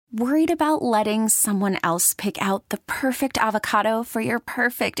Worried about letting someone else pick out the perfect avocado for your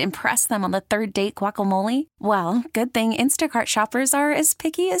perfect impress them on the third date guacamole? Well, good thing Instacart shoppers are as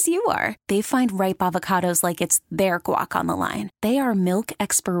picky as you are. They find ripe avocados like it's their guac on the line. They are milk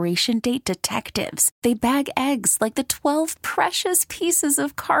expiration date detectives. They bag eggs like the 12 precious pieces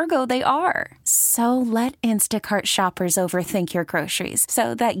of cargo they are. So let Instacart shoppers overthink your groceries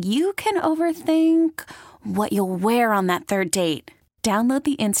so that you can overthink what you'll wear on that third date. Download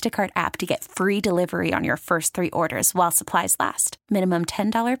the Instacart app to get free delivery on your first 3 orders while supplies last. Minimum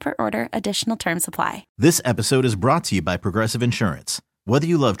 $10 per order. Additional terms apply. This episode is brought to you by Progressive Insurance. Whether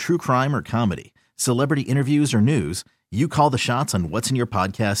you love true crime or comedy, celebrity interviews or news, you call the shots on what's in your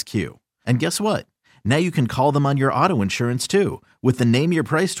podcast queue. And guess what? Now you can call them on your auto insurance too with the Name Your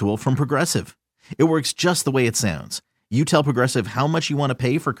Price tool from Progressive. It works just the way it sounds. You tell Progressive how much you want to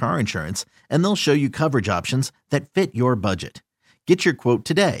pay for car insurance, and they'll show you coverage options that fit your budget. Get your quote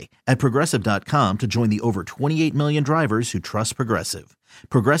today at Progressive.com to join the over 28 million drivers who trust Progressive.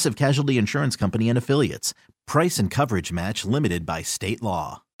 Progressive Casualty Insurance Company and Affiliates. Price and coverage match limited by state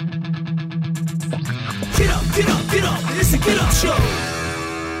law. Get up, get up, get up. It's a Get Up Show.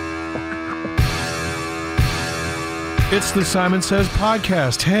 It's the Simon Says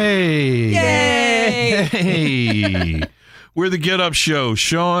podcast. Hey. Yay. Hey. We're the Get Up Show.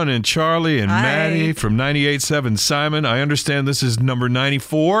 Sean and Charlie and Hi. Maddie from 98.7 Simon. I understand this is number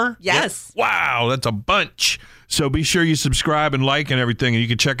 94? Yes. Wow, that's a bunch. So be sure you subscribe and like and everything. And you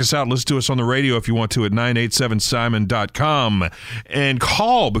can check us out. Listen to us on the radio if you want to at 987simon.com. And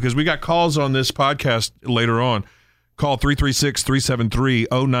call, because we got calls on this podcast later on. Call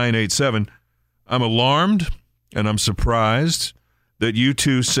 336-373-0987. I'm alarmed and I'm surprised that you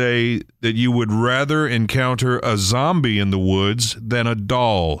two say that you would rather encounter a zombie in the woods than a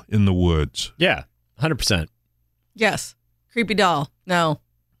doll in the woods. Yeah, 100%. Yes. Creepy doll. No.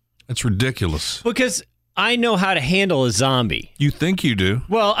 That's ridiculous. Because I know how to handle a zombie. You think you do?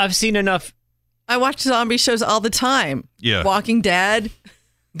 Well, I've seen enough. I watch zombie shows all the time. Yeah. Walking Dead.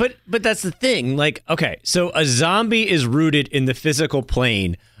 But that's the thing. Like, okay, so a zombie is rooted in the physical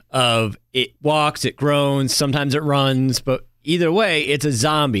plane of it walks, it groans, sometimes it runs, but either way, it's a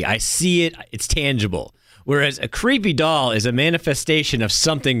zombie. I see it. It's tangible. Whereas a creepy doll is a manifestation of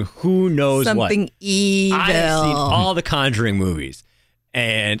something who knows what. Something evil. I have seen all the Conjuring movies.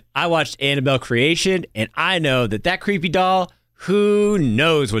 And I watched Annabelle Creation, and I know that creepy doll, who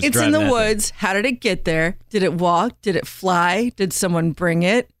knows what's It's driving in the that woods. How did it get there? Did it walk? Did it fly? Did someone bring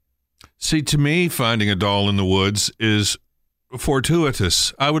it? See, to me, finding a doll in the woods is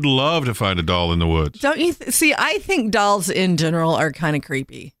fortuitous. I would love to find a doll in the woods. Don't you see, I think dolls in general are kind of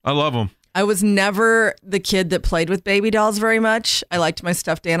creepy. I love them. I was never the kid that played with baby dolls very much. I liked my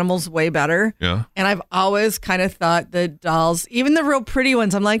stuffed animals way better. Yeah. And I've always kind of thought the dolls, even the real pretty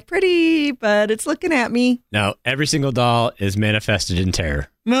ones, I'm like, pretty, but it's looking at me. No, every single doll is manifested in terror.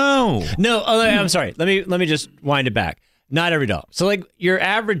 No. No, I'm sorry. Let me just wind it back. Not every doll. So like your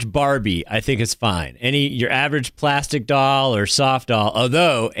average Barbie, I think is fine. Your average plastic doll or soft doll,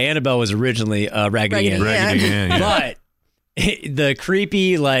 although Annabelle was originally Raggedy Ann. Raggedy Ann, yeah. But the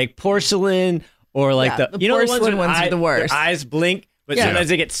creepy like porcelain or like the porcelain ones are the worst. Their eyes blink, but Yeah. sometimes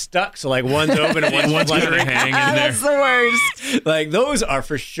they get stuck. So like one's open and one's One's gonna fluttering. hang in there. That's the worst. Like those are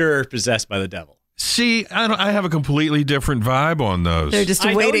for sure possessed by the devil. See, I have a completely different vibe on those. They're just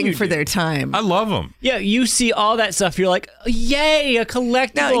I know waiting you for do. their time. I love them. Yeah, you see all that stuff. You're like, oh, yay, a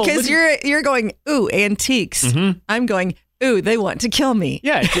collectible. No, because Look- you're going, ooh, antiques. Mm-hmm. I'm going, ooh, they want to kill me.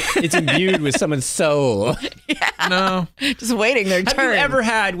 Yeah, it's imbued with someone's soul. No. Just waiting their Have turn. you ever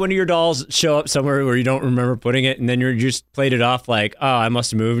had one of your dolls show up somewhere where you don't remember putting it, and then you just played it off like, oh, I must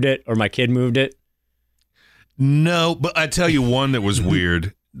have moved it, or my kid moved it? No, but I tell you one that was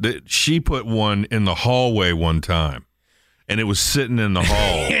weird. That she put one in the hallway one time, and it was sitting in the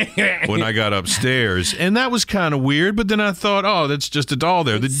hall when I got upstairs, and that was kind of weird. But then I thought, oh, that's just a doll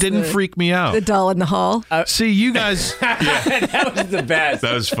there. That didn't freak me out. The doll in the hall? See, you guys, That was the best.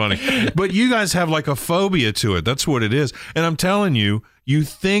 that was funny. But you guys have like a phobia to it. That's what it is. And I'm telling you, you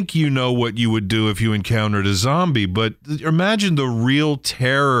think you know what you would do if you encountered a zombie, but imagine the real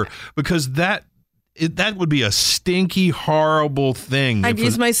terror, because that would be a stinky, horrible thing. I'd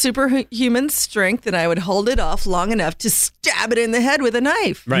use my superhuman strength and I would hold it off long enough to stab it in the head with a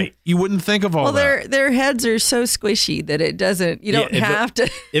knife. Right. You wouldn't think of all Well, that. their heads are so squishy that it doesn't, you don't Yeah, have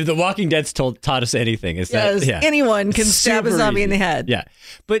to. If The Walking Dead's taught us anything, it's that Yes, anyone can stab a Super zombie in the easy. head. Yeah.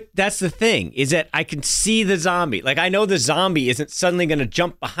 But that's the thing, is that I can see the zombie. Like, I know the zombie isn't suddenly going to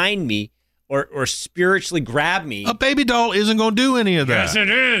jump behind me or spiritually grab me. A baby doll isn't going to do any of that. Yes, it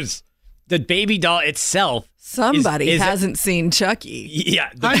is. The baby doll itself Somebody is hasn't seen Chucky. Yeah.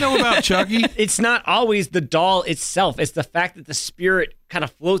 I know about Chucky. It's not always the doll itself. It's the fact that the spirit kind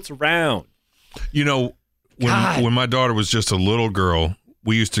of floats around. You know, when my daughter was just a little girl,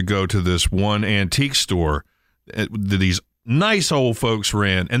 we used to go to this one antique store that these nice old folks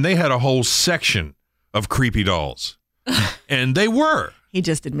ran, and they had a whole section of creepy dolls. And they were. He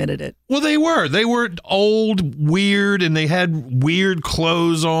just admitted it. Well, they were. They were old, weird, and they had weird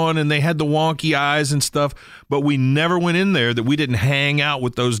clothes on, and they had the wonky eyes and stuff. But we never went in there that we didn't hang out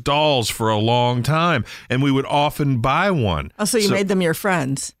with those dolls for a long time, and we would often buy one. Oh, so you made them your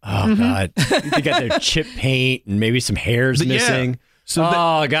friends. Oh, God. They got their chip paint and maybe some hairs missing. So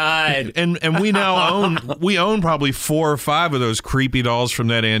God. And we now own probably 4 or 5 of those creepy dolls from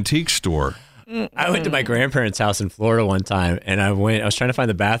that antique store. I went to my grandparents' house in Florida one time, and I was trying to find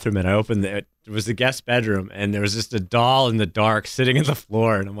the bathroom, and I opened it was the guest bedroom, and there was just a doll in the dark sitting in the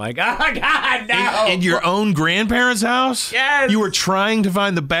floor, and I'm like, oh, God, no. In your own grandparents' house? Yes. You were trying to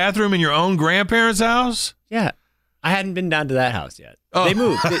find the bathroom in your own grandparents' house? Yeah. I hadn't been down to that house yet. Oh. They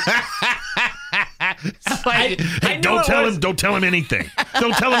moved. Don't tell him anything.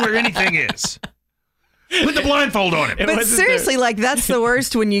 Don't tell him where anything is. Put the blindfold on him. But seriously, like, that's the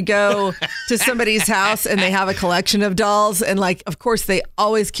worst when you go to somebody's house and they have a collection of dolls. And, like, of course, they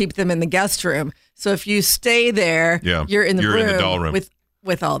always keep them in the guest room. So if you stay there, you're in the doll room.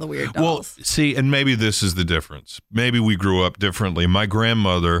 With all the weird dolls. Well, see, and maybe this is the difference. Maybe we grew up differently. My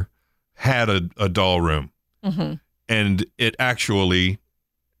grandmother had a doll room. Mm-hmm. And it actually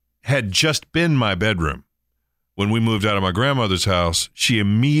had just been my bedroom. When we moved out of my grandmother's house, she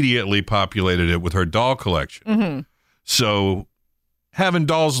immediately populated it with her doll collection. Mm-hmm. So having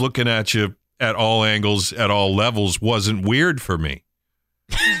dolls looking at you at all angles, at all levels, wasn't weird for me.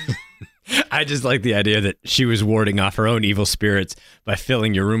 I just like the idea that she was warding off her own evil spirits by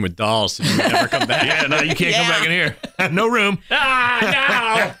filling your room with dolls so you would never come back. Yeah, no, you can't come back in here. No room.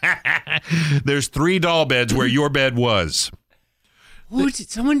 No. There's 3 doll beds where your bed was. Ooh,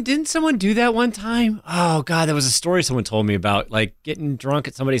 didn't someone do that one time? Oh, God, there was a story someone told me about, like, getting drunk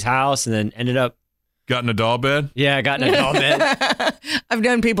at somebody's house and then ended up... Got in a doll bed? Yeah, I got in a doll bed. I've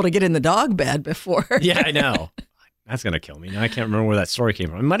known people to get in the dog bed before. Yeah, I know. That's going to kill me. Now I can't remember where that story came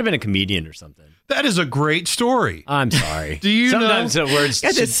from. It might have been a comedian or something. That is a great story. I'm sorry. Do you Sometimes know? The words...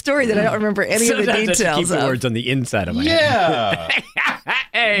 Got this story that I don't remember any of the Sometimes I details have to keep the of. words on the inside of my head. Yeah.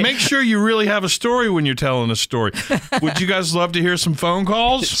 Hey. Make sure you really have a story when you're telling a story. Would you guys love to hear some phone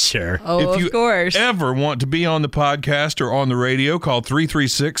calls? Sure. Oh, If you of course. ever want to be on the podcast or on the radio, call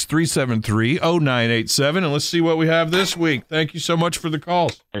 336-373-0987, and let's see what we have this week. Thank you so much for the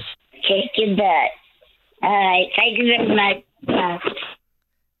calls. Kick your butt. All right. Thank you very much.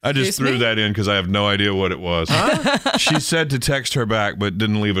 I just Excuse threw me? that in because I have no idea what it was. She said to text her back, but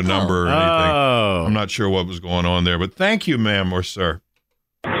didn't leave a number or anything. Oh. I'm not sure what was going on there, but thank you, ma'am or sir.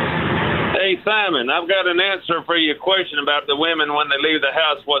 Hey, Simon, I've got an answer for your question about the women when they leave the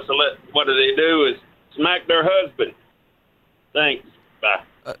house. What do they do is smack their husband. Thanks. Bye.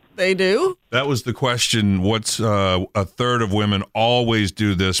 They do? That was the question. What's a third of women always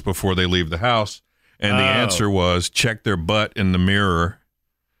do this before they leave the house? And the answer was check their butt in the mirror.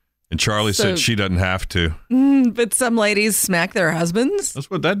 And Charlie said she doesn't have to. But some ladies smack their husbands. That's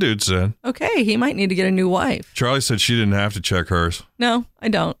what that dude said. Okay, he might need to get a new wife. Charlie said she didn't have to check hers. No, I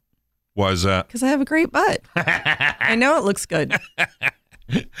don't. Why is that? Because I have a great butt. I know it looks good.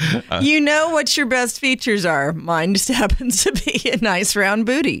 You know what your best features are. Mine just happens to be a nice round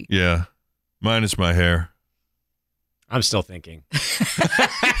booty. Yeah. Mine is my hair. I'm still thinking.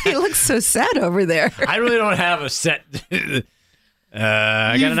 He looks so sad over there. I really don't have a set.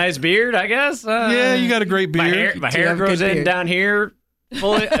 I got a nice beard, I guess. Yeah, you got a great beard. My do hair have a grows good in beard. down here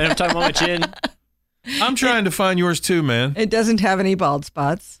fully, and I'm talking about my chin. I'm trying to find yours too, man. It doesn't have any bald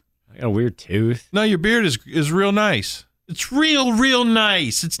spots. I got a weird tooth. No, your beard is real nice. It's real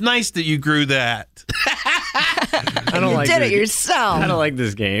nice. It's nice that you grew that. I don't like Did this. it yourself. I don't like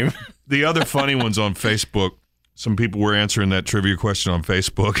this game. The other funny ones on Facebook, some people were answering that trivia question on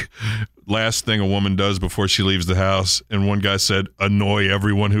Facebook. Last thing a woman does before she leaves the house, and one guy said, annoy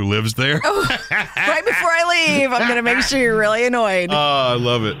everyone who lives there. Right before I leave, I'm going to make sure you're really annoyed. Oh, I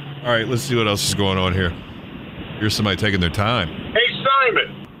love it. All right, let's see what else is going on here. Here's somebody taking their time. Hey,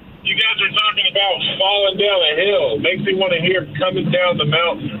 Simon, you guys are talking about falling down a hill. Makes me want to hear Coming Down the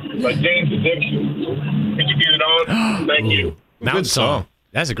Mountain by Jane's Addiction. Could you get it on? Thank you. Mountain Good song.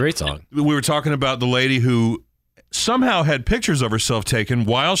 That's a great song. We were talking about the lady who somehow had pictures of herself taken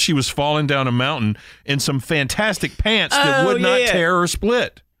while she was falling down a mountain in some fantastic pants that Oh, would not yeah. tear or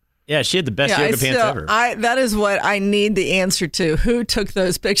split. Yeah, she had the best yoga pants ever. That is what I need the answer to. Who took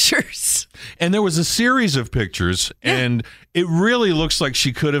those pictures? And there was a series of pictures, and it really looks like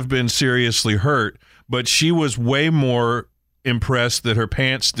she could have been seriously hurt, but she was way more impressed that her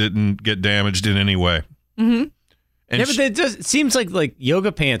pants didn't get damaged in any way. Mm-hmm. And but it seems like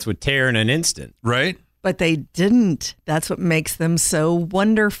yoga pants would tear in an instant. Right? But they didn't. That's what makes them so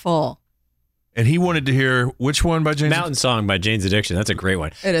wonderful. And he wanted to hear which one by Jane's Mountain Song by Jane's Addiction. That's a great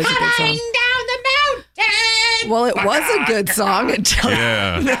one. It is a good song. Down the mountain. Well, it was a good song until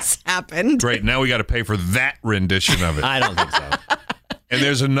this happened. Great. Now we got to pay for that rendition of it. I don't think so. And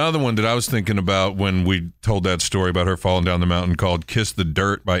there's another one that I was thinking about when we told that story about her falling down the mountain called Kiss the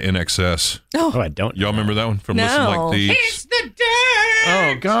Dirt by NXS. Oh, I don't. Y'all remember that one from No. Listen Like Thieves? Kiss the dirt.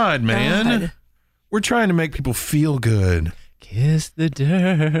 Oh, God, man. God. We're trying to make people feel good. Kiss the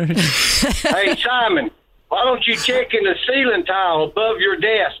dirt. Hey, Simon, why don't you check in the ceiling tile above your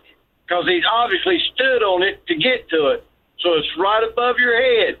desk? Because he's obviously stood on it to get to it. So it's right above your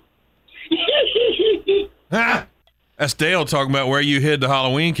head. Ah, that's Dale talking about where you hid the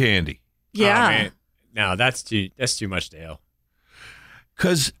Halloween candy. Yeah. Oh, man. No, that's too much, Dale.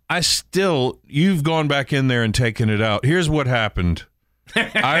 Because you've gone back in there and taken it out. Here's what happened.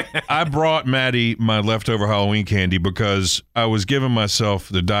 I brought Maddie my leftover Halloween candy because I was giving myself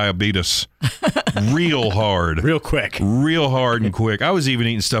the diabetes real hard. Real quick. Real hard and quick. I was even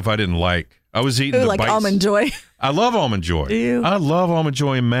eating stuff I didn't like. I was eating Ooh, the like bites. Almond Joy. I love Almond Joy. Do you? I love Almond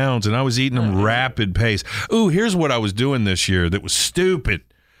Joy in mounds, and I was eating them rapid pace. Ooh, here's what I was doing this year that was stupid.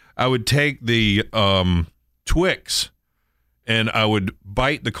 I would take the Twix, and I would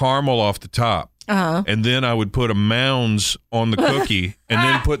bite the caramel off the top. And then I would put a Mounds on the cookie and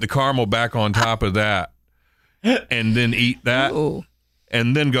then put the caramel back on top of that and then eat that. Ooh.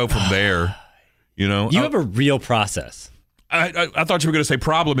 And then go from there. You know, You have a real process. I thought you were going to say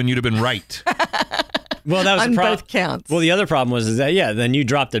problem and you'd have been right. Well, that was On the problem. both counts. Well, the other problem was that then you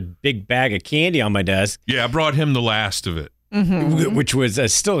dropped a big bag of candy on my desk, Yeah, I brought him the last of it. which was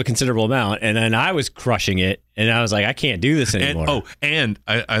still a considerable amount, and then I was crushing it, and I was like, I can't do this anymore. And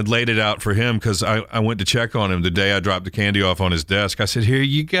I laid it out for him because I went to check on him the day I dropped the candy off on his desk. I said, here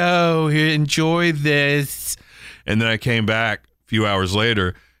you go. Here, enjoy this. And then I came back a few hours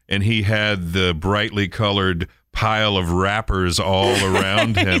later, and he had the brightly colored pile of wrappers all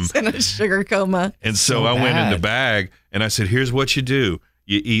around him. He's in a sugar coma. And so I went in the bag, and I said, here's what you do.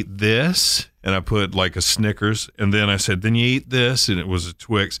 You eat this, and I put like a Snickers, and then I said, then you eat this, and it was a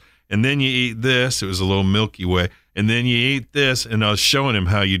Twix, and then you eat this, it was a little Milky Way, and then you eat this, and I was showing him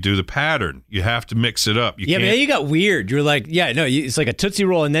how you do the pattern. You have to mix it up. But then you got weird. You're like, it's like a Tootsie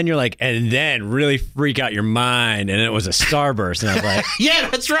Roll, and then you're like, and then really freak out your mind, and it was a Starburst, and I was like, yeah,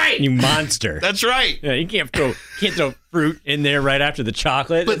 that's right. you monster. That's right. Yeah, you can't throw fruit in there right after the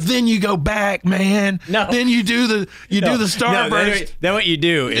chocolate. But then you go back, man. No. Then you do the Starburst. Then what you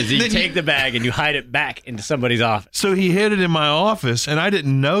do is you take the bag and you hide it back into somebody's office. So he hid it in my office, and I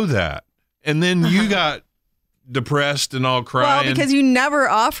didn't know that. And then you got depressed and all crying. Well, because you never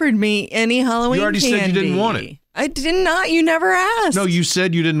offered me any Halloween You already candy. said you didn't want it. I did not. You never asked. No, you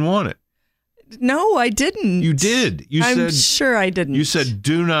said you didn't want it. No, I didn't. You did. I'm sure I didn't. You said,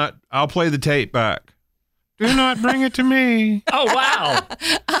 do not, I'll play the tape back. Do not bring it to me. Oh, wow.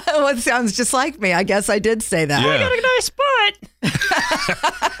 Well, it sounds just like me. I guess I did say that. Yeah. I got a nice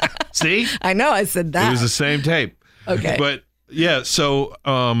butt. See? I know I said that. It was the same tape. Okay. But yeah, so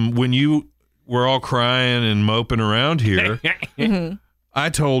when you were all crying and moping around here,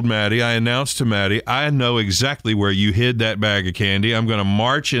 I told Maddie, I announced to Maddie, I know exactly where you hid that bag of candy. I'm going to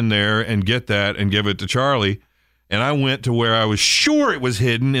march in there and get that and give it to Charlie. And I went to where I was sure it was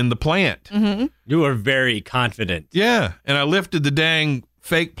hidden in the plant. Mm-hmm. You were very confident. Yeah. And I lifted the dang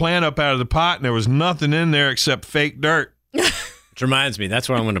fake plant up out of the pot, and there was nothing in there except fake dirt. Which reminds me, that's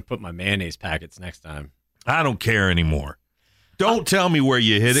where I'm going to put my mayonnaise packets next time. I don't care anymore. Don't tell me where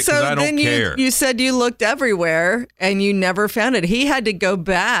you hid it, because I don't care. You said you looked everywhere and you never found it. He had to go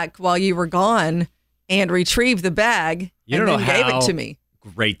back while you were gone and retrieve the bag You and don't then know gave how it to me.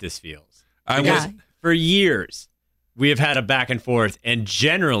 great this feels. Yeah. For years, we have had a back and forth, and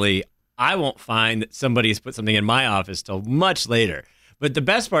generally, I won't find that somebody's put something in my office till much later. But the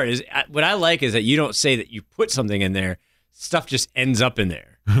best part is, what I like is that you don't say that you put something in there. Stuff just ends up in there.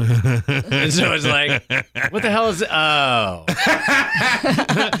 And so it's like, what the hell is it? Oh.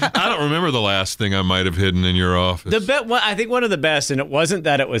 I don't remember the last thing I might have hidden in your office. I think one of the best, and it wasn't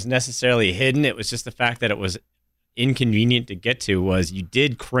that it was necessarily hidden, it was just the fact that it was inconvenient to get to, was you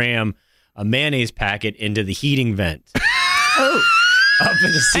did cram a mayonnaise packet into the heating vent. Up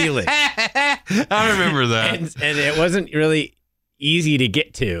in the ceiling. I remember that. And it wasn't really easy to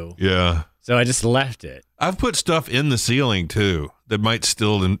get to. Yeah. So I just left it. I've put stuff in the ceiling, too, that might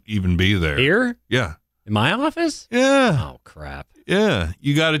still even be there. Here? Yeah. In my office? Yeah. Oh, crap. Yeah.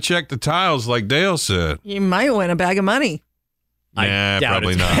 You got to check the tiles like Dale said. You might win a bag of money. I doubt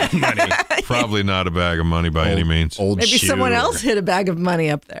probably it's not. money. Probably not a bag of money by any means. Old Maybe shoe. someone else hid a bag of money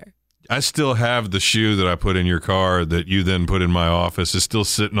up there. I still have the shoe that I put in your car that you then put in my office. It's still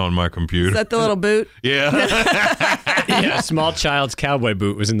sitting on my computer. Is that the little boot? Yeah. Yeah, a small child's cowboy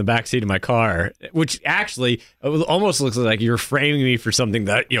boot was in the backseat of my car, which actually almost looks like you're framing me for something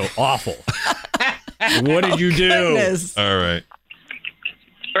that, awful. What did you do? Goodness. All right.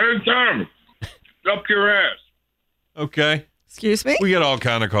 Hey, Tom, up your ass. Okay. Excuse me? We get all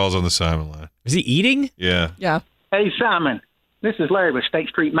kind of calls on the Simon line. Is he eating? Yeah. Yeah. Hey, Simon, this is Larry with State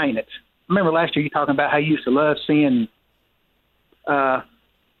Street Maintenance. Remember last year you talking about how you used to love seeing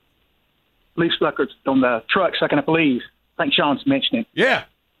leaf suckers on the truck sucking up leaves. I think Sean's mentioned it. Yeah.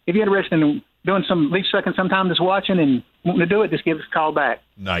 If you're interested in doing some leaf sucking sometime, just watching and wanting to do it, just give us a call back.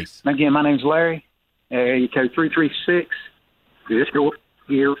 Nice. And again, my name's Larry. You code 336. Just go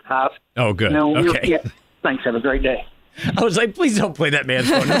here. Oh, good. No, okay. yeah. Thanks. Have a great day. I was like, please don't play that man's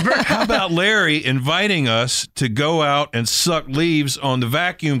phone number. How about Larry inviting us to go out and suck leaves on the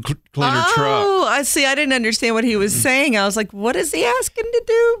vacuum cleaner truck? Oh, I see. I didn't understand what he was saying. I was like, what is he asking to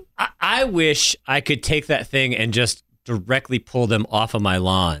do? I wish I could take that thing and just directly pull them off of my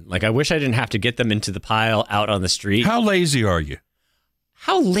lawn. Like, I wish I didn't have to get them into the pile out on the street. How lazy are you?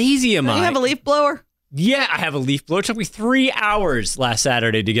 How lazy am Do I? you have a leaf blower? Yeah, I have a leaf blower. It took me 3 hours last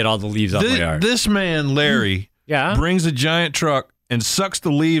Saturday to get all the leaves off my yard. This man, Larry, brings a giant truck and sucks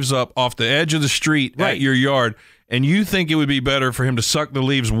the leaves up off the edge of the street at your yard, and you think it would be better for him to suck the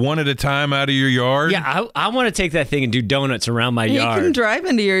leaves one at a time out of your yard? Yeah, I want to take that thing and do donuts around my yard. You can drive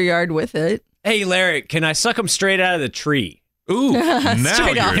into your yard with it. Hey, Larry, can I suck them straight out of the tree? Ooh, now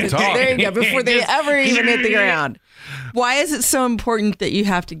Straight off you're the talking. There you go, before they ever even hit the ground. Why is it so important that you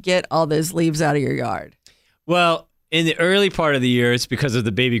have to get all those leaves out of your yard? Well, in the early part of the year, it's because of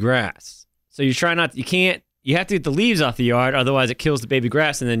the baby grass. So you try not, you have to get the leaves off the yard, otherwise it kills the baby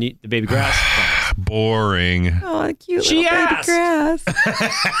grass, and then the baby grass dies. Boring. Oh, cute She little asked. baby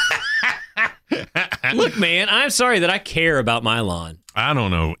grass. Look, man, I'm sorry that I care about my lawn. I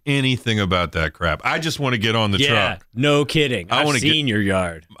don't know anything about that crap. I just want to get on the truck. No kidding. I've seen your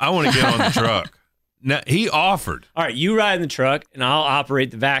yard. I want to get on the truck. Now, he offered. All right, you ride in the truck, and I'll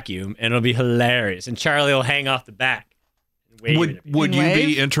operate the vacuum, and it'll be hilarious. And Charlie will hang off the back. Would you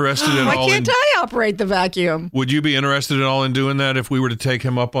be interested at Why all can't I operate the vacuum? Would you be interested at all in doing that if we were to take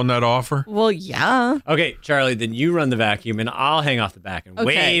him up on that offer? Well, yeah. Okay, Charlie, then you run the vacuum, and I'll hang off the back and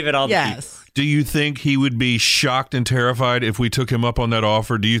wave at all the people. Do you think he would be shocked and terrified if we took him up on that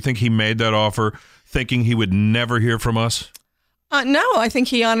offer? Do you think he made that offer thinking he would never hear from us? No, I think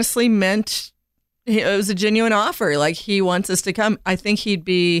he honestly meant it was a genuine offer. Like, he wants us to come. I think he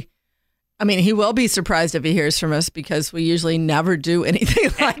will be surprised if he hears from us because we usually never do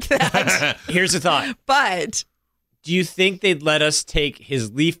anything like that. Here's a thought. But do you think they'd let us take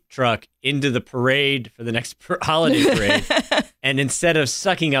his leaf truck into the parade for the next holiday parade? And instead of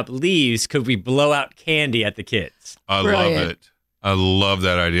sucking up leaves, could we blow out candy at the kids? I love it. I love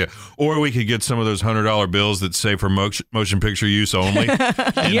that idea. Or we could get some of those $100 bills that say for motion picture use only and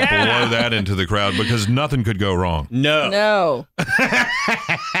blow that into the crowd because nothing could go wrong. No.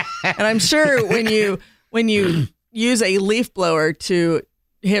 And I'm sure when you use a leaf blower to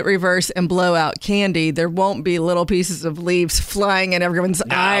hit reverse and blow out candy, there won't be little pieces of leaves flying in everyone's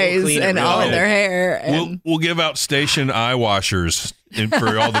eyes and all in their hair. And We'll give out station eye washers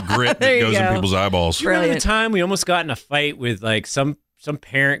for all the grit that goes in people's eyeballs. Do you remember the time we almost got in a fight with like some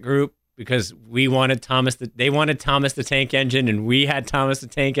parent group because we wanted they wanted Thomas the Tank Engine and we had Thomas the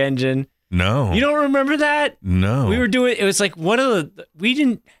Tank Engine? No. You don't remember that? No. We were doing, it was like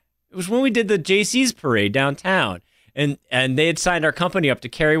it was when we did the JC's parade downtown and they had signed our company up to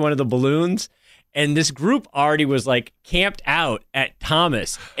carry one of the balloons. And this group already was like camped out at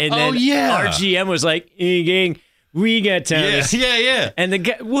Thomas. And then our GM was like, hey, gang, we got Thomas. Yeah. And the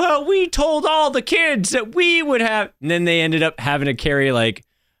guy, we told all the kids that we would have. And then they ended up having to carry like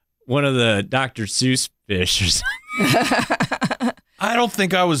one of the Dr. Seuss fish or something. I don't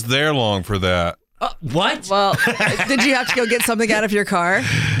think I was there long for that. What? Well, did you have to go get something out of your car?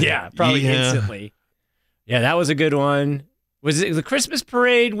 Yeah, probably instantly. Yeah, that was a good one. Was it the Christmas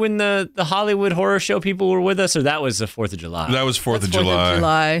parade when the Hollywood Horror Show people were with us, or that was the 4th of July? That was 4th of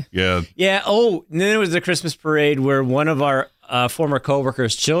July. Yeah. Yeah. Oh, and then it was the Christmas parade where one of our a former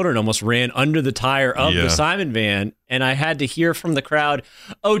coworker's children almost ran under the tire of Yeah. the Simon van, and I had to hear from the crowd,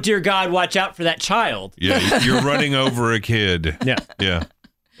 "Oh dear God, watch out for that child!" Yeah, you're running over a kid. Yeah, Yeah,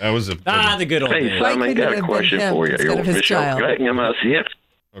 that was a the good old Hey, days. Why Simon, couldn't got it a have question been him for you. instead of his child?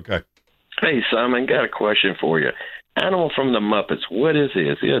 okay. Hey, Simon, got a question for you. Animal from the Muppets, what is he?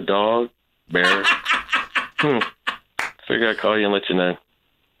 Is he a dog? Bear? Figure I'd call you and let you know.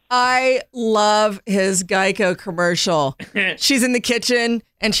 I love his Geico commercial. She's in the kitchen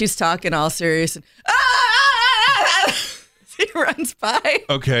and she's talking all serious. And, he runs by.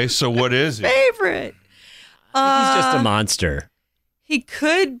 Okay, so what is he? Favorite. He's just a monster. He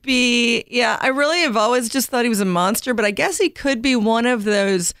could be, yeah, I really have always just thought he was a monster, but I guess he could be one of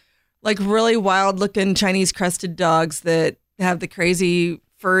those like really wild looking Chinese crested dogs that have the crazy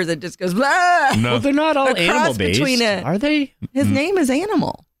fur that just goes blah. No. Well, they're not all A cross animal based, between are they? His name is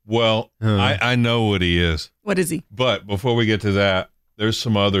Animal. Well, I know what he is. What is he? But before we get to that, there's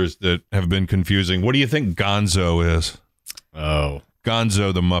some others that have been confusing. What do you think Gonzo is? Oh,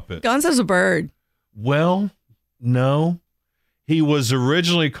 Gonzo the Muppet. Gonzo's a bird. Well, no. He was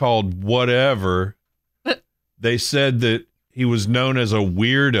originally called whatever. They said that he was known as a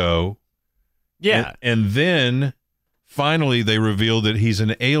weirdo. yeah. And then finally they revealed that he's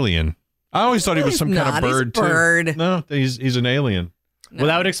an alien. I always thought he was He's some kind not. of He's a bird, bird. too. No, he's an alien. Well,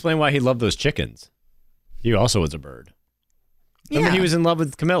 that would explain why he loved those chickens. He also was a bird. Remember, Yeah. he was in love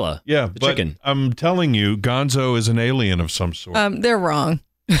with Camilla. Yeah, the but chicken. I'm telling you, Gonzo is an alien of some sort. They're wrong.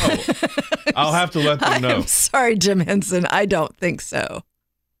 I'll have to let them know. I'm sorry, Jim Henson. I don't think so.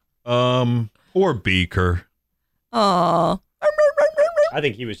 Poor Beaker. Aw. I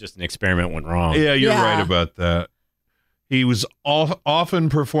think he was just an experiment went wrong. Yeah, you're Yeah. right about that. He was often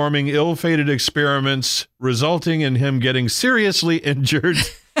performing ill-fated experiments, resulting in him getting seriously injured.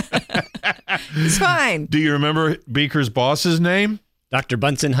 It's fine. Do you remember Beaker's boss's name? Dr.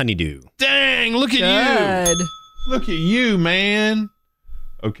 Bunsen Honeydew. Dang, look at Good. you. Look at you, man.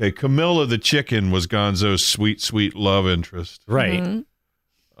 Okay, Camilla the chicken was Gonzo's sweet, sweet love interest. Right. Mhm.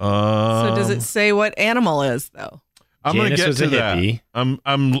 So does it say what animal is though? I'm going to Janice get was to a that. hippie.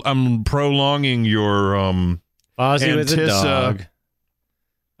 I'm prolonging your Fozzie was a Antissa.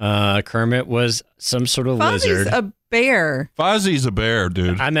 dog. Kermit was some sort of Fozzie's lizard. a bear. Fozzie's a bear,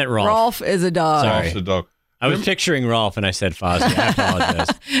 dude. I meant Rolf. Rolf is a dog. Sorry. Rolf's a dog. I was picturing Rolf and I said Fozzie. I apologize.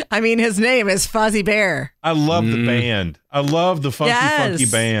 I mean, his name is Fozzie Bear. I love the band. I love the funky, funky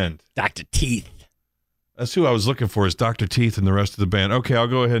Yes. band. Dr. Teeth. That's who I was looking for, is Dr. Teeth and the rest of the band. Okay, I'll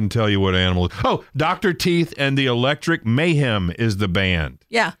go ahead and tell you what animal. Oh, Dr. Teeth and the Electric Mayhem is the band.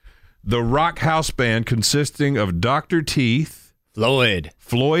 Yeah. The rock house band consisting of Dr. Teeth,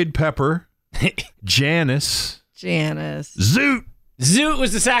 Floyd Pepper, Janice, Zoot, Zoot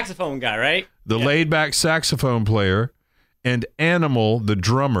was the saxophone guy, right? the laid-back saxophone player, and Animal, the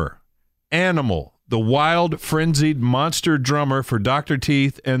drummer. Animal, the wild, frenzied monster drummer for Dr.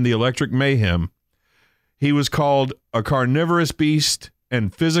 Teeth and the Electric Mayhem. He was called a carnivorous beast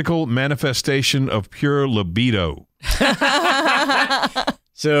and physical manifestation of pure libido.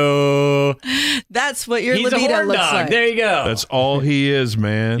 So That's what your he's a libido horn looks dog. like. There you go. That's all he is,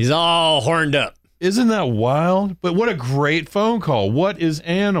 man. He's all horned up. Isn't that wild? But what a great phone call. What is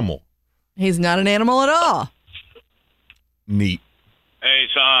Animal? He's not an animal at all. Neat. Hey,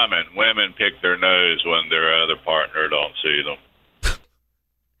 Simon, women pick their nose when their other partner don't see them.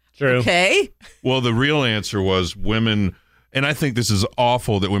 True. Okay. Well, the real answer was women, and I think this is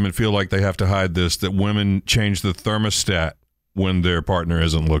awful that women feel like they have to hide this, that women change the thermostat when their partner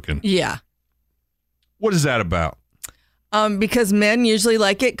isn't looking. Yeah. What is that about? Because men usually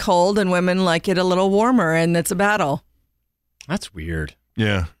like it cold and women like it a little warmer, and it's a battle. That's weird.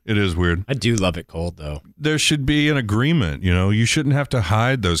 Yeah, it is weird. I do love it cold, though. There should be an agreement, you know. You shouldn't have to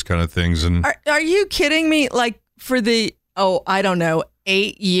hide those kind of things. And Are you kidding me? Like for the, I don't know,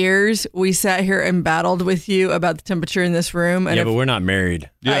 8 years we sat here and battled with you about the temperature in this room. And Yeah, if- but we're not married.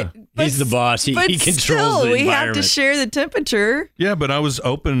 yeah, He's the boss. He but controls still, the we have to environment. share the temperature. yeah, but I was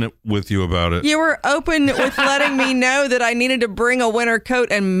open with you about it. You were open with letting me know that I needed to bring a winter coat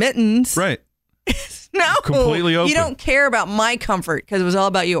and mittens. Right. No, Completely open. You don't care about my comfort because it was all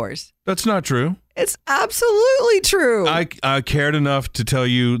about yours. That's not true. It's absolutely true. I cared enough to tell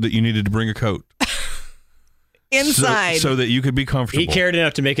you that you needed to bring a coat. Inside. So that you could be comfortable. He cared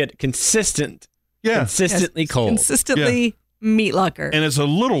enough to make it consistent. Yeah. Consistently cold. Consistently meat locker. And it's a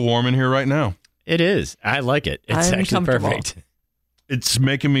little warm in here right now. It is. I like it. It's I'm actually comfortable. perfect. It's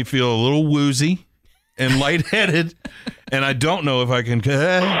making me feel a little woozy and lightheaded, and I don't know if I can. Hey,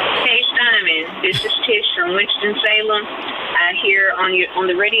 Simon, this is Tish from Winston-Salem. I hear on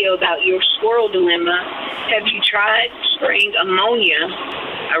the radio about your squirrel dilemma. Have you tried spraying ammonia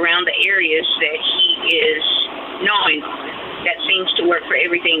around the areas that he is gnawing on. That seems to work for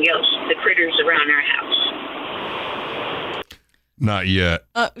everything else, the critters around our house. Not yet.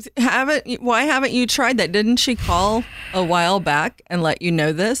 Why haven't you tried that? Didn't she call a while back and let you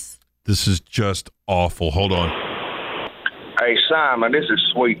know this? This is just awful. Hold on. Hey, Simon, this is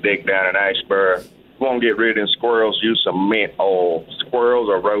Sweet Dick down in Ashburn. Want to get rid of them squirrels, use some mint oil. Squirrels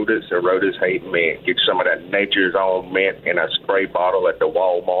are rodents, and rodents hate mint. Get some of that Nature's Own mint in a spray bottle at the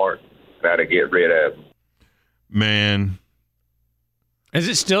Walmart. That'll get rid of them. Man. Is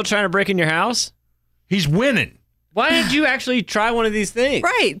it still trying to break in your house? He's winning. Why did you actually try one of these things?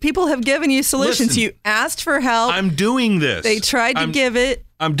 Right. People have given you solutions. Listen, you asked for help. I'm doing this. They tried to give it.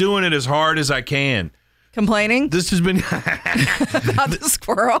 I'm doing it as hard as I can. Complaining? This has been about the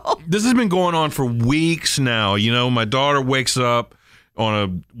squirrel. This has been going on for weeks now. You know, my daughter wakes up on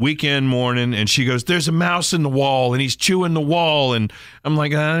a weekend morning and she goes, "There's a mouse in the wall and he's chewing the wall." And I'm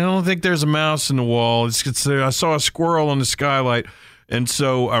like, "I don't think there's a mouse in the wall. I saw a squirrel on the skylight." And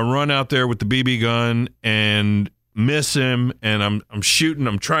so I run out there with the BB gun and miss him, and I'm shooting.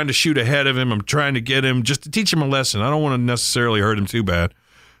 I'm trying to shoot ahead of him. I'm trying to get him just to teach him a lesson. I don't want to necessarily hurt him too bad,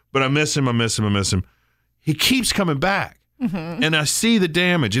 but I miss him. He keeps coming back, and I see the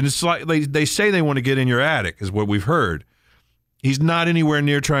damage, and it's like they say they want to get in your attic, is what we've heard. He's not anywhere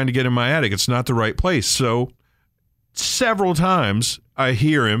near trying to get in my attic. It's not the right place. So several times I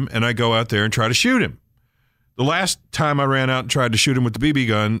hear him, and I go out there and try to shoot him. The last time I ran out and tried to shoot him with the BB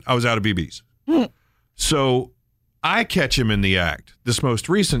gun, I was out of BBs. So I catch him in the act this most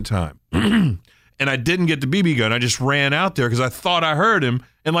recent time, and I didn't get the BB gun. I just ran out there because I thought I heard him,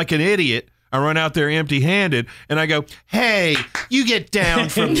 and like an idiot, I run out there empty-handed, and I go, "Hey, you get down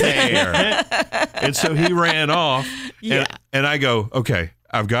from there." And so he ran off, and I go, "Okay,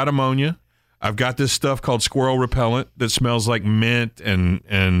 I've got ammonia. I've got this stuff called squirrel repellent that smells like mint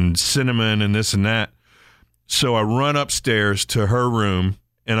and cinnamon and this and that." So I run upstairs to her room,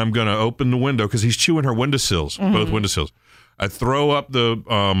 and I'm going to open the window because he's chewing her windowsills, both windowsills. I throw up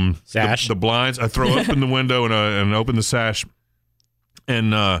the sash, the blinds. I throw open the window and open the sash,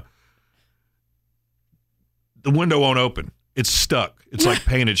 and the window won't open. It's stuck. It's like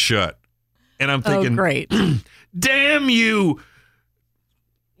painted shut. And I'm thinking, great. Damn you,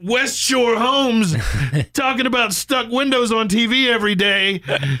 West Shore Homes, talking about stuck windows on TV every day.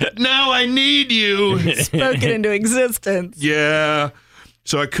 Now I need you. Spoken into existence. Yeah.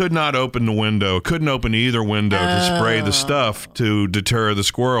 So I could not open the window. Couldn't open either window to spray the stuff to deter the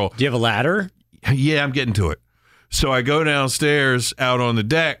squirrel. Do you have a ladder? Yeah, I'm getting to it. So I go downstairs out on the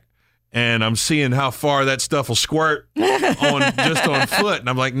deck, and I'm seeing how far that stuff will squirt on foot. And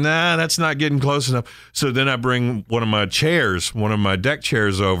I'm like, nah, that's not getting close enough. So then I bring one of my deck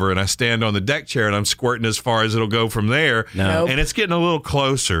chairs over, and I stand on the deck chair, and I'm squirting as far as it'll go from there. No. And it's getting a little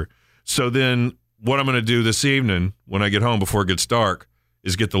closer. So then what I'm going to do this evening when I get home before it gets dark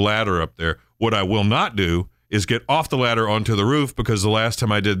is get the ladder up there. What I will not do is get off the ladder onto the roof, because the last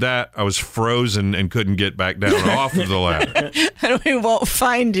time I did that, I was frozen and couldn't get back down off of the ladder. And we won't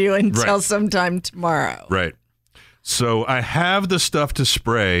find you until sometime tomorrow. Right. So I have the stuff to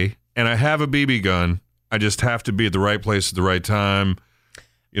spray, and I have a BB gun. I just have to be at the right place at the right time.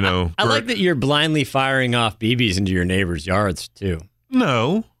 You know. I like that you're blindly firing off BBs into your neighbors' yards, too.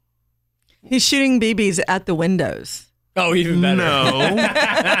 No. He's shooting BBs at the windows. Oh, even better. No.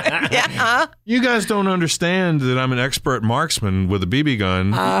 Yeah. You guys don't understand that I'm an expert marksman with a BB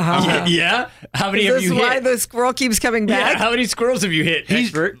gun. Yeah? How many have you hit? Is this why the squirrel keeps coming back? Yeah, how many squirrels have you hit,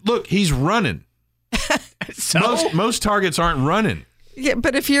 expert? Look, he's running. So? Most targets aren't running. Yeah,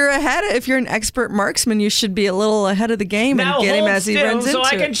 but if you're an expert marksman, you should be a little ahead of the game now and get him as he hold runs still into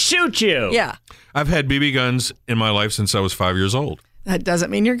so I can it. shoot you. Yeah. I've had BB guns in my life since I was 5 years old. That doesn't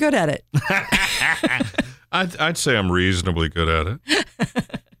mean you're good at it. I'd say I'm reasonably good at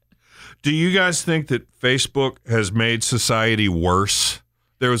it. Do you guys think that Facebook has made society worse?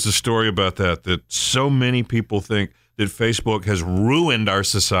 There was a story about that so many people think that Facebook has ruined our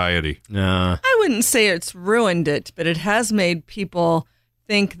society. No. I wouldn't say it's ruined it, but it has made people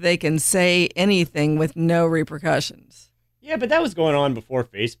think they can say anything with no repercussions. Yeah, but that was going on before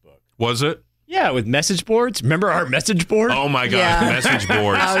Facebook. Was it? Yeah, with message boards. Remember our message board? Oh, my God, Yeah. message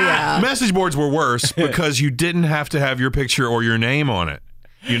boards. Oh, yeah. Message boards were worse because you didn't have to have your picture or your name on it,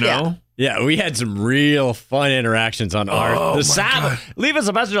 you know? Yeah, we had some real fun interactions on our my Sabbath. Leave us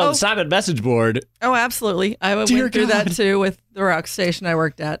a message on the Sabbath message board. Oh, absolutely. I went through that, too, with the rock station I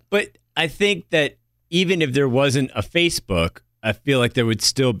worked at. But I think that even if there wasn't a Facebook, I feel like there would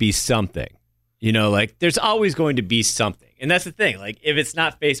still be something. You know, like there's always going to be something. And that's the thing. Like if it's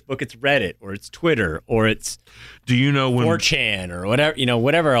not Facebook, it's Reddit or it's Twitter or it's 4chan or whatever, you know,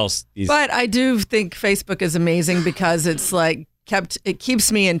 whatever else. But I do think Facebook is amazing because it's like it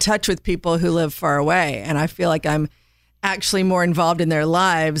keeps me in touch with people who live far away. And I feel like I'm actually more involved in their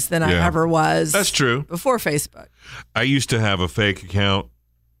lives than I ever was. That's true. Before Facebook. I used to have a fake account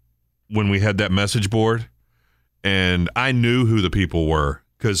when we had that message board, and I knew who the people were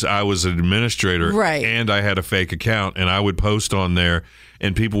because I was an administrator, right? And I had a fake account, and I would post on there,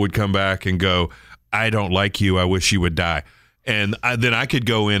 and people would come back and go, "I don't like you. I wish you would die." And then I could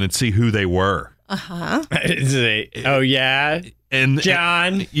go in and see who they were. Oh yeah, and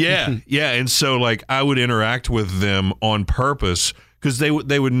John. Yeah. And so like I would interact with them on purpose because they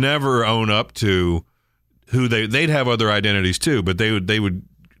would never own up to who they'd have other identities too, but they would.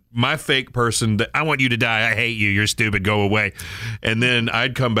 My fake person, I want you to die. I hate you. You're stupid. Go away. And then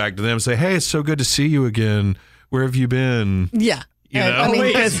I'd come back to them and say, hey, it's so good to see you again. Where have you been? Yeah. You know? I mean,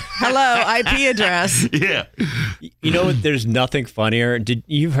 because, hello, IP address. Yeah. You know what? There's nothing funnier.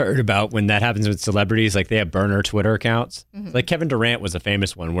 You've heard about when that happens with celebrities? Like they have burner Twitter accounts. Mm-hmm. Like Kevin Durant was a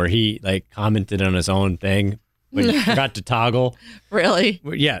famous one where he like commented on his own thing, but he forgot to toggle. Really?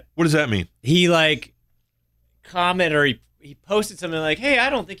 Yeah. What does that mean? He like commented or he posted something like, hey, I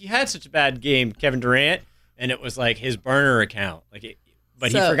don't think you had such a bad game, Kevin Durant. And it was like his burner account. But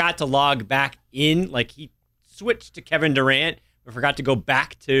he forgot to log back in. Like he switched to Kevin Durant, but forgot to go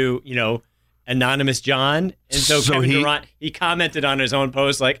back to, you know, Anonymous John. And so Kevin Durant, he commented on his own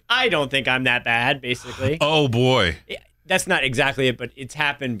post like, I don't think I'm that bad, basically. Oh, boy. That's not exactly it, but it's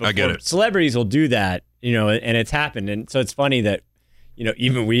happened before. I get it. Celebrities will do that, you know, and it's happened. And so it's funny that, you know,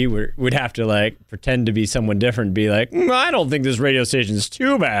 even we would have to like pretend to be someone different and be like, I don't think this radio station is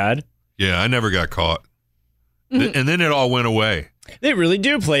too bad. Yeah, I never got caught. And then it all went away. They really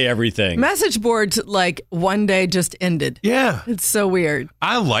do play everything. Message boards like one day just ended. Yeah. It's so weird.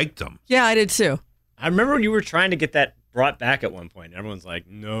 I liked them. Yeah, I did too. I remember when you were trying to get that brought back at one point. Everyone's like,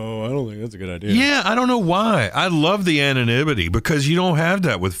 no, I don't think that's a good idea. Yeah, I don't know why. I love the anonymity because you don't have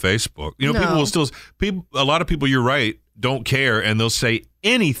that with Facebook. You know, people will still, a lot of people, you're right, don't care, and they'll say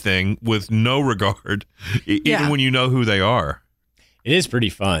anything with no regard, even when you know who they are. It is pretty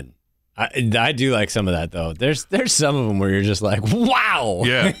fun. I do like some of that, though. There's some of them where you're just like, wow.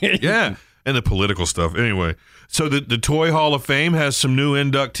 Yeah, yeah. And the political stuff. Anyway, so the Toy Hall of Fame has some new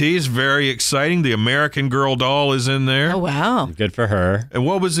inductees. Very exciting. The American Girl doll is in there. Oh, wow. Good for her. And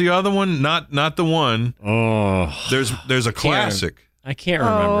what was the other one? Not the one. Oh. There's a classic. I can't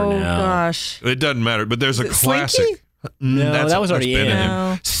remember now. Oh, gosh. It doesn't matter, but there's a classic. Slinky? No, that was already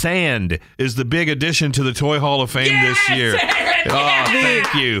in. Sand is the big addition to the Toy Hall of Fame this year. Oh,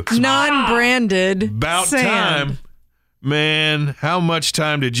 thank you. Non-branded About sand. time. Man, how much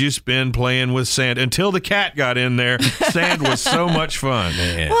time did you spend playing with sand? Until the cat got in there, sand was so much fun.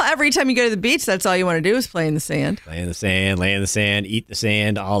 Man. Well, every time you go to the beach, that's all you want to do is play in the sand. Play in the sand, lay in the sand, eat the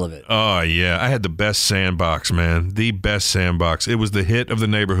sand, all of it. Oh, yeah. I had the best sandbox, man. The best sandbox. It was the hit of the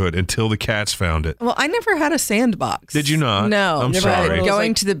neighborhood until the cats found it. Well, I never had a sandbox. Did you not? No. I'm sorry. But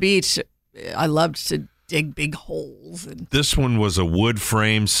going to the beach, I loved to dig big holes. This one was a wood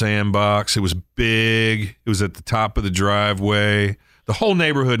frame sandbox. It was big. It was at the top of the driveway. The whole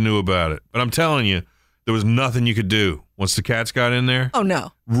neighborhood knew about it. But I'm telling you, there was nothing you could do once the cats got in there. Oh,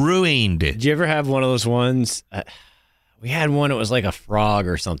 no. Ruined. Did you ever have one of those ones? We had one. It was like a frog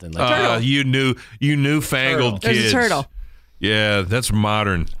or something. Like you newfangled kids. There's a turtle. Yeah, that's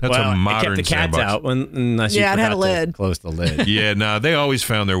modern. That's a modern it kept the cats sandbox. out unless you it had a forgot lid. to close the lid. Yeah, no, they always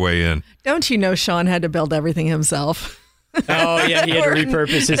found their way in. Don't you know Sean had to build everything himself? Oh, yeah, he had to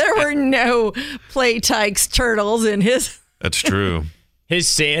repurpose his... There were no Play Tykes turtles in his... That's true. His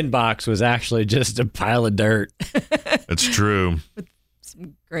sandbox was actually just a pile of dirt. That's true. With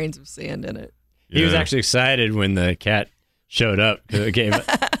some grains of sand in it. He was actually excited when the cat showed up because it gave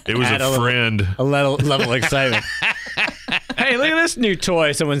it was a friend. A level of excitement. Hey, look at this new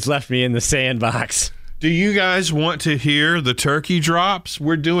toy someone's left me in the sandbox. Do you guys want to hear the turkey drops?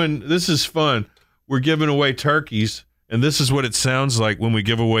 This is fun. We're giving away turkeys, and this is what it sounds like when we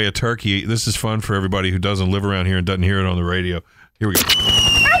give away a turkey. This is fun for everybody who doesn't live around here and doesn't hear it on the radio. Here we go.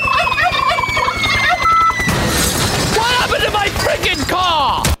 What happened to my freaking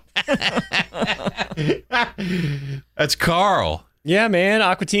car? That's Carl. Yeah, man,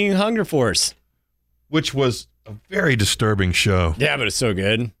 Aqua Teen Hunger Force. Which was a very disturbing show. Yeah, but it's so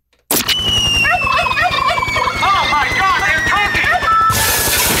good. Oh my God, they're talking!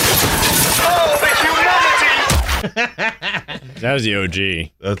 Oh, the humanity! That was the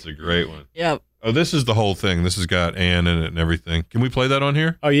OG. That's a great one. Yep. Oh, this is the whole thing. This has got Ann in it and everything. Can we play that on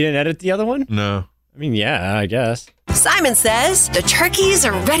here? Oh, you didn't edit the other one? No. I mean, yeah, I guess. Simon says the turkeys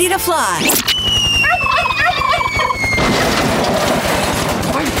are ready to fly.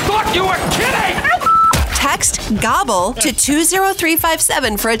 I thought you were kidding! Text GOBBLE to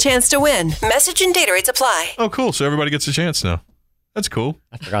 20357 for a chance to win. Message and data rates apply. Oh, cool. So everybody gets a chance now. That's cool.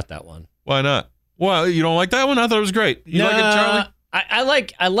 I forgot that one. Why not? Well, you don't like that one? I thought it was great. You like it, Charlie? I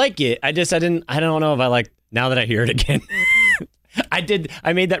like it. I don't know if I like now that I hear it again. I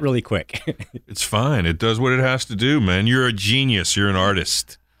made that really quick. It's fine. It does what it has to do, man. You're a genius. You're an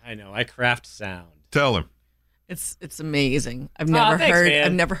artist. I know. I craft sound. Tell him. It's amazing. I've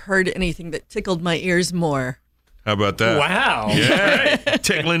never heard anything that tickled my ears more. How about that? Wow. Yeah.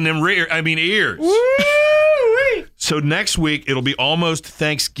 Tickling them ears. Woo-wee. So next week, it'll be almost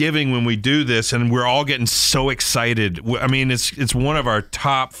Thanksgiving when we do this, and we're all getting so excited. I mean, it's one of our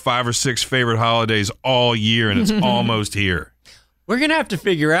top 5 or 6 favorite holidays all year, and it's almost here. We're going to have to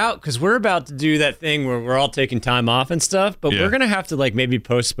figure out, because we're about to do that thing where we're all taking time off and stuff, but we're going to have to maybe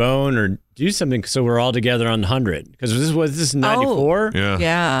postpone or do something so we're all together on 100. Because this is 94?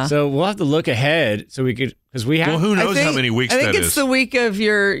 Yeah. So we'll have to look ahead so we could, because we have. Well, who knows how many weeks that is? I think it's the week of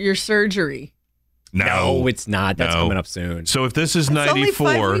your surgery. No, it's not. That's coming up soon. So if this is 94, only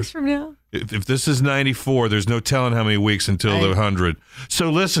 5 weeks from now. If this is 94, there's no telling how many weeks until the 100. So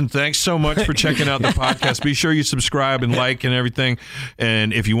listen, thanks so much for checking out the podcast. Be sure you subscribe and like and everything.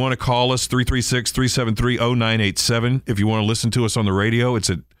 And if you want to call us, 336-373-0987. If you want to listen to us on the radio, it's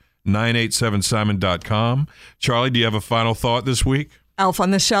at 987simon.com. Charlie, do you have a final thought this week? Elf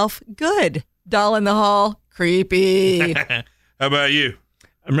on the Shelf, good. Doll in the Hall, creepy. How about you?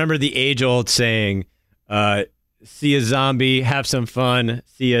 I remember the age-old saying, see a zombie, have some fun.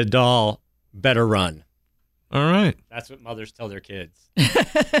 See a doll, better run. All right. That's what mothers tell their kids.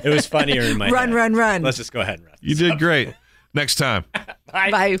 It was funnier in my head. Run. Let's just go ahead and rest. You did great. Next time.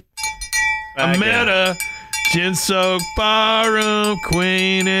 Bye. I met a gin-soaked barroom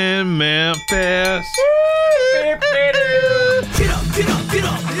queen in Memphis. Get up.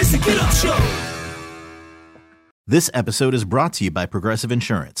 It's a Get Up Show. This episode is brought to you by Progressive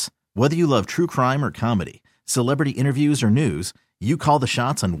Insurance. Whether you love true crime or comedy, celebrity interviews or news, you call the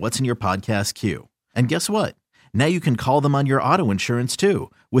shots on what's in your podcast queue. And guess what? Now you can call them on your auto insurance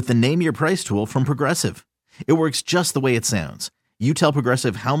too with the Name Your Price tool from Progressive. It works just the way it sounds. You tell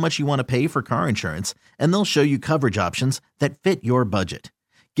Progressive how much you want to pay for car insurance, and they'll show you coverage options that fit your budget.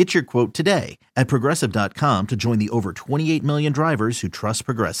 Get your quote today at Progressive.com to join the over 28 million drivers who trust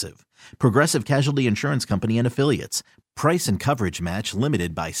Progressive. Progressive Casualty Insurance Company and Affiliates. Price and coverage match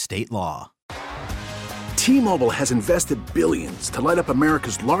limited by state law. T-Mobile has invested billions to light up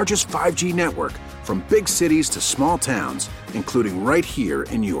America's largest 5G network, from big cities to small towns, including right here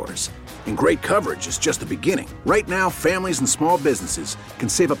in yours. And great coverage is just the beginning. Right now, families and small businesses can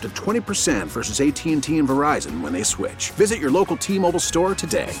save up to 20% versus AT&T and Verizon when they switch. Visit your local T-Mobile store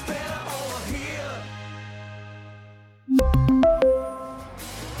today.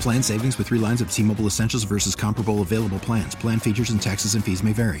 Plan savings with 3 lines of T-Mobile Essentials versus comparable available plans. Plan features and taxes and fees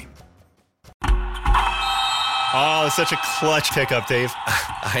may vary. Oh, such a clutch pickup, Dave.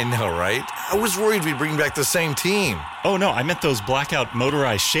 I know, right? I was worried we'd bring back the same team. Oh, no, I meant those blackout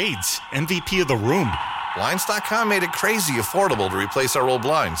motorized shades. MVP of the room. Blinds.com made it crazy affordable to replace our old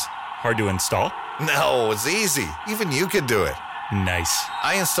blinds. Hard to install? No, it's easy. Even you could do it. Nice.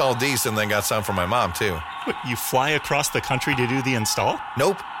 I installed these and then got some for my mom, too. What, you fly across the country to do the install?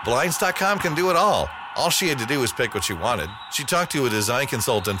 Nope. Blinds.com can do it all. All she had to do was pick what she wanted. She talked to a design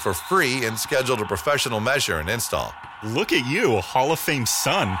consultant for free and scheduled a professional measure and install. Look at you, a Hall of Fame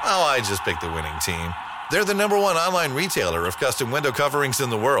son. Oh, I just picked the winning team. They're the #1 online retailer of custom window coverings in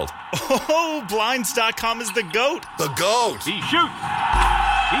the world. Oh, Blinds.com is the GOAT. The GOAT. He shoots.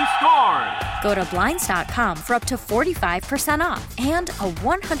 He scores. Go to Blinds.com for up to 45% off and a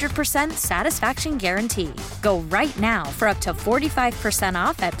 100% satisfaction guarantee. Go right now for up to 45%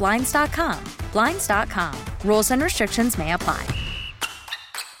 off at Blinds.com. Blinds.com. Rules and restrictions may apply.